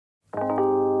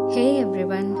Hey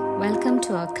everyone, welcome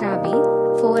to our Krabi,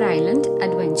 Phra Island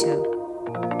adventure.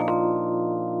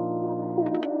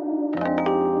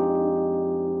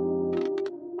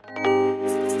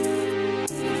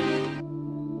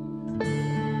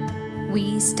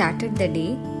 We started the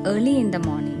day early in the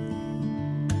morning.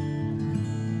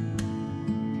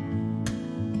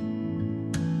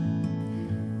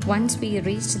 Once we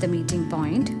reached the meeting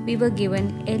point, we were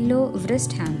given yellow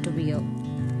wrist hand to wear.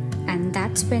 And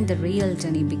that's when the real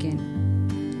journey began.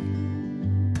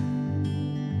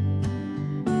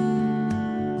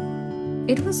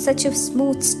 It was such a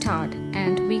smooth start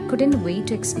and we couldn't wait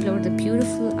to explore the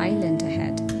beautiful island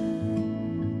ahead.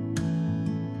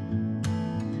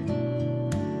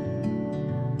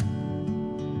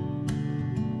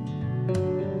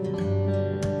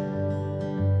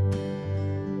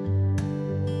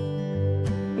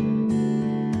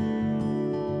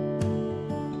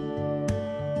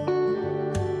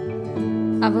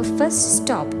 Our first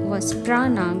stop was Phra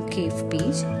Nang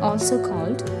Beach, also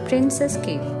called Princess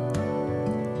Cave.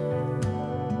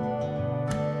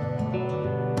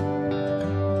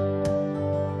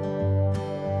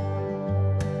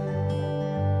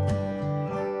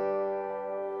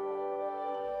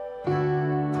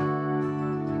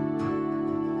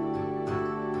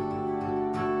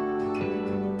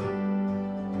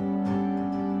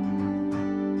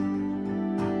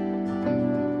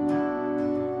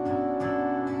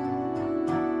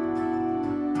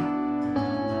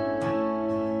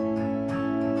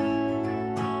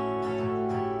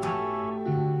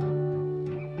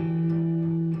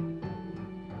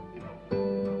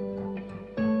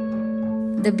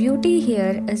 The beauty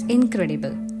here is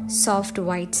incredible. Soft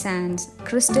white sands,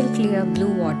 crystal clear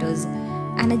blue waters,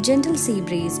 and a gentle sea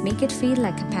breeze make it feel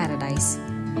like a paradise.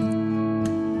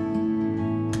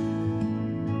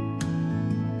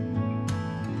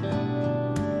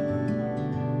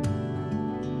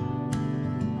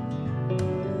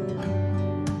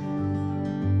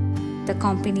 The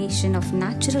combination of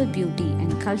natural beauty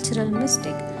and cultural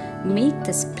mystic make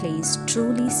this place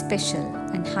truly special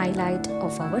and highlight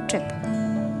of our trip.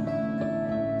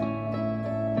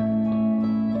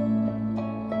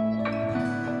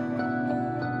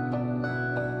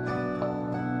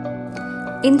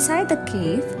 Inside the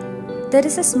cave, there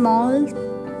is a small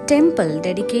temple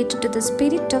dedicated to the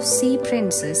spirit of Sea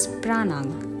Princess Phra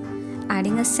Nang,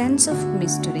 adding a sense of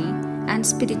mystery and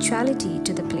spirituality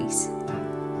to the place.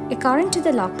 According to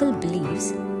the local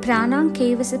beliefs, Phra Nang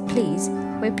Cave is a place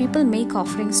where people make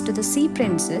offerings to the Sea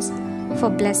Princess for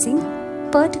blessing,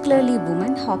 particularly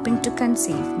women hoping to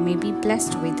conceive may be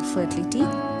blessed with fertility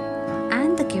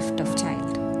and the gift of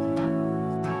child.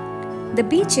 The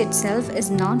beach itself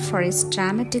is known for its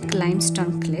dramatic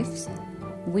limestone cliffs,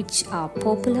 which are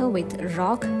popular with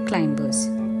rock climbers.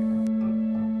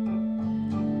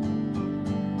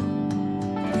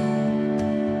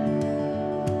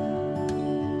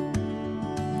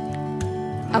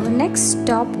 Our next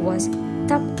stop was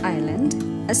Tup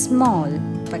Island, a small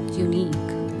but unique.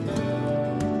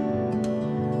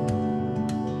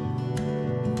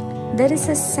 There is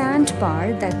a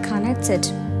sandbar that connects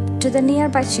it to the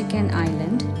nearby Chicken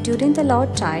Island during the low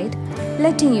tide,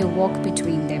 letting you walk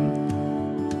between them.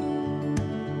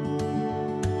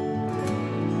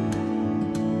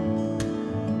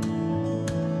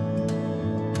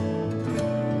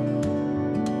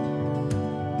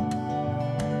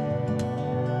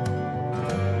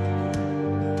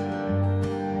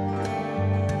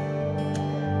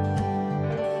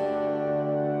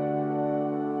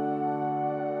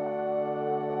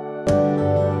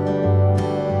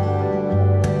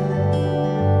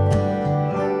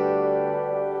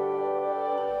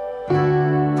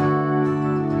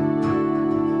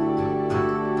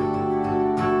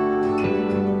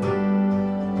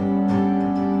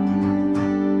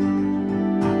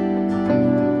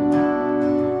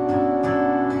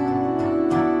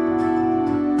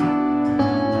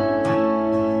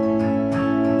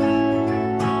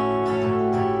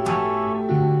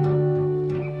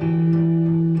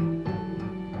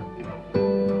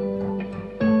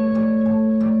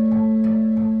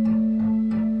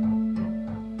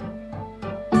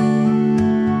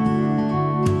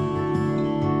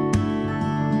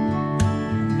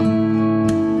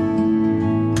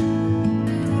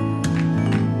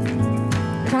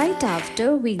 Right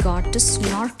after, we got to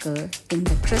snorkel in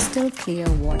the crystal clear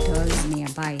waters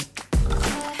nearby.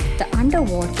 The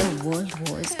underwater world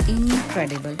was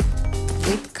incredible,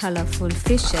 with colorful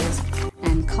fishes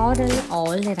and coral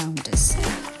all around us.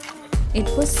 It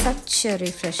was such a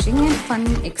refreshing and fun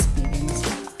experience.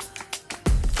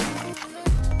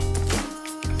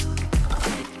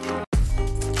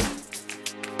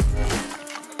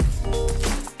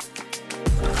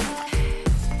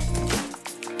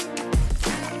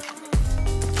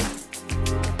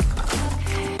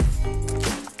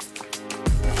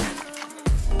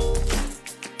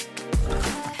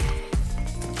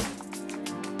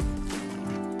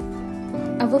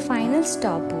 Our final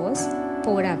stop was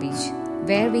Poda Beach,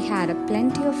 where we had a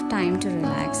plenty of time to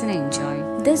relax and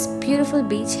enjoy. This beautiful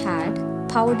beach had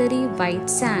powdery white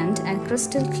sand and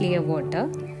crystal clear water,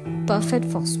 perfect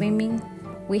for swimming.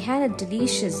 We had a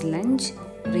delicious lunch,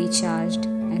 recharged,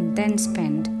 and then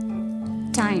spent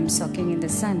time soaking in the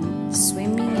sun,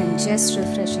 swimming and just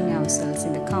refreshing ourselves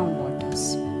in the calm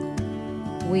waters.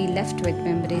 We left with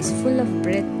memories full of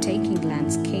breathtaking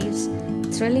landscapes,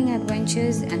 thrilling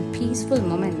adventures, and peaceful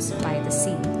moments by the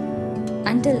sea.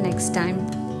 Until next time,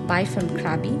 bye from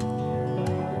Krabi.